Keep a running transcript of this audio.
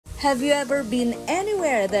Have you ever been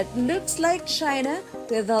anywhere that looks like China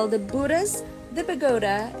with all the Buddhas, the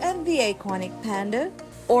pagoda, and the iconic panda?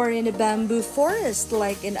 Or in a bamboo forest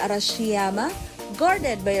like in Arashiyama,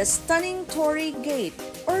 guarded by a stunning torii gate?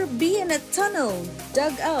 Or be in a tunnel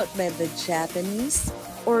dug out by the Japanese?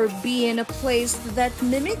 Or be in a place that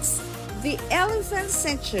mimics the elephant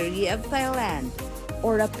sanctuary of Thailand?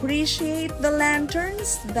 Or appreciate the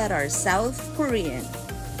lanterns that are South Korean?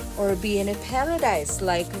 Or be in a paradise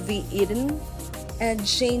like the Eden?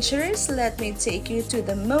 Adventurers, let me take you to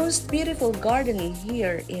the most beautiful garden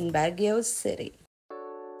here in Baguio City.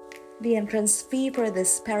 The entrance fee for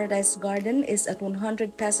this paradise garden is at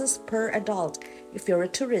 100 pesos per adult. If you're a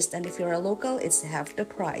tourist and if you're a local, it's half the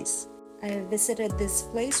price. I visited this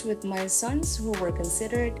place with my sons who were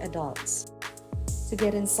considered adults. To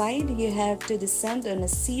get inside, you have to descend on a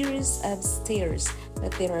series of stairs,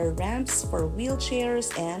 but there are ramps for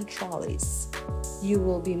wheelchairs and trolleys. You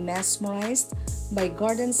will be mesmerized by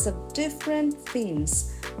gardens of different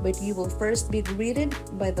themes, but you will first be greeted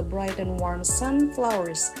by the bright and warm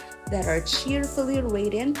sunflowers that are cheerfully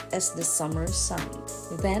radiant as the summer sun.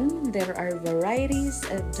 Then there are varieties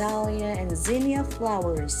of dahlia and zinnia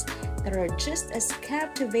flowers that are just as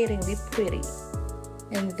captivatingly pretty.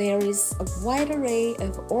 And there is a wide array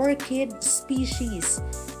of orchid species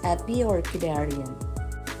at the orchidarium.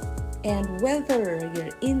 And whether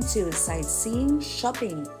you're into sightseeing,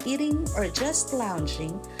 shopping, eating, or just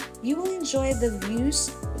lounging, you will enjoy the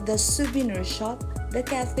views, the souvenir shop, the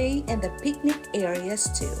cafe, and the picnic areas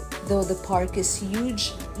too. Though the park is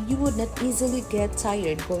huge, you would not easily get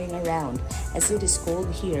tired going around as it is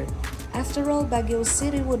cold here. After all, Baguio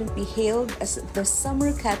City wouldn't be hailed as the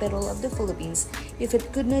summer capital of the Philippines if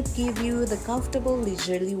it could not give you the comfortable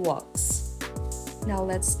leisurely walks. Now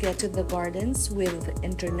let's get to the gardens with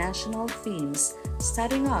international themes,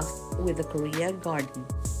 starting off with the Korea Garden.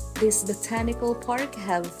 This botanical park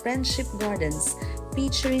have friendship gardens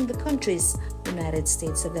featuring the countries United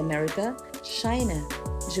States of America, China,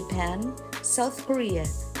 Japan, South Korea,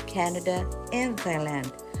 Canada, and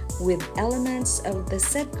Thailand, with elements of the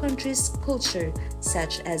said country's culture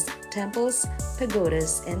such as temples,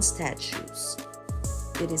 pagodas, and statues.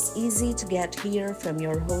 It is easy to get here from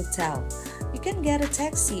your hotel. You can get a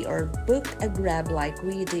taxi or book a grab like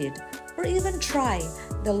we did, or even try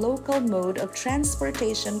the local mode of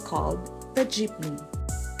transportation called the jeepney.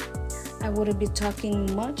 I wouldn't be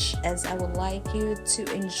talking much as I would like you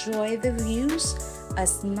to enjoy the views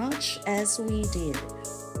as much as we did.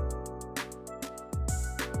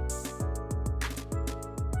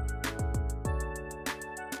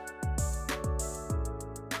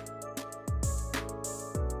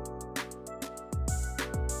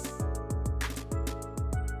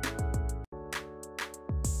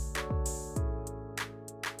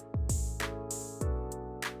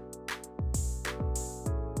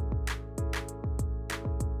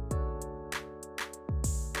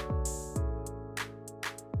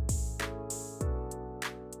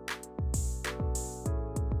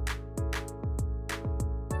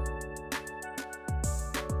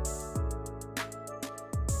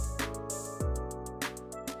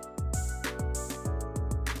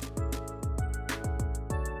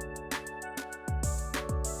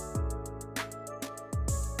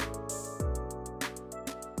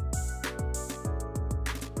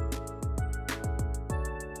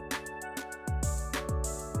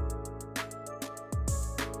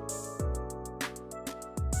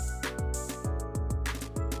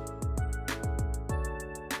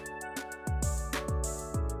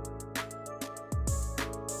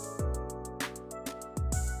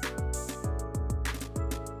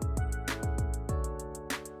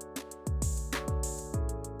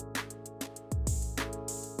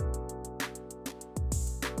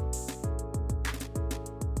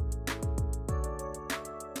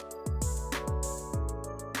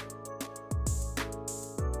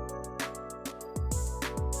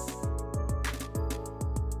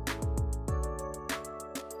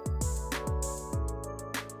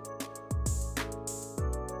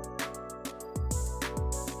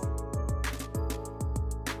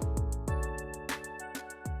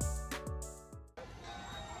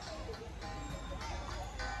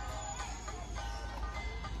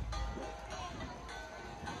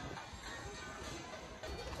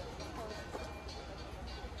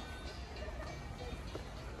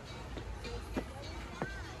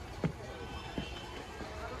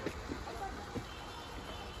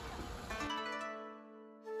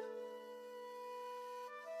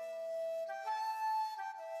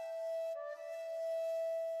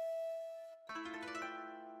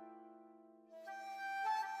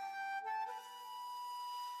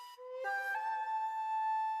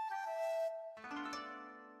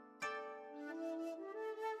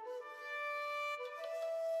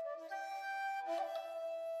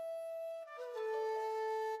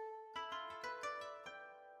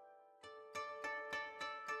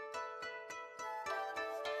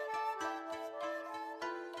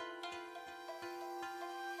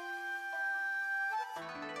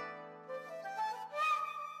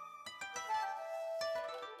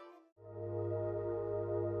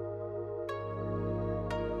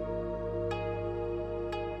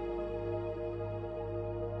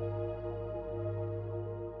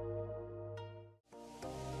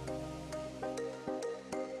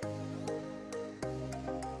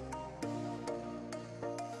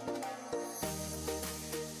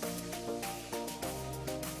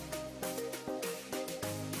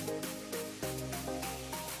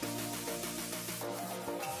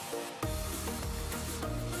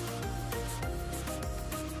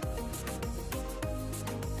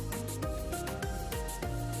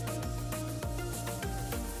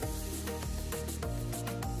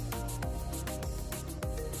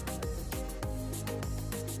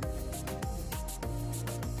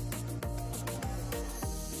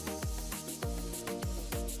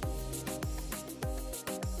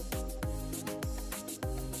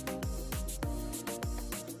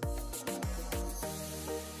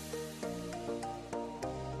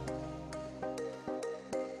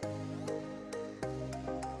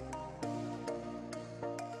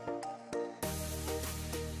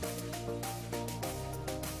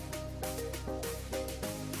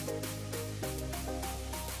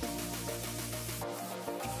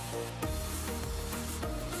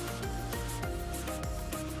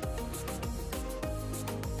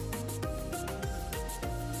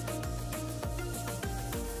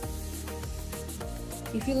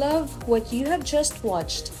 If you love what you have just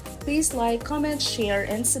watched, please like, comment, share,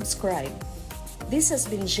 and subscribe. This has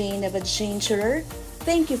been Jane of Adventurer.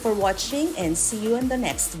 Thank you for watching and see you in the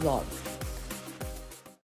next vlog.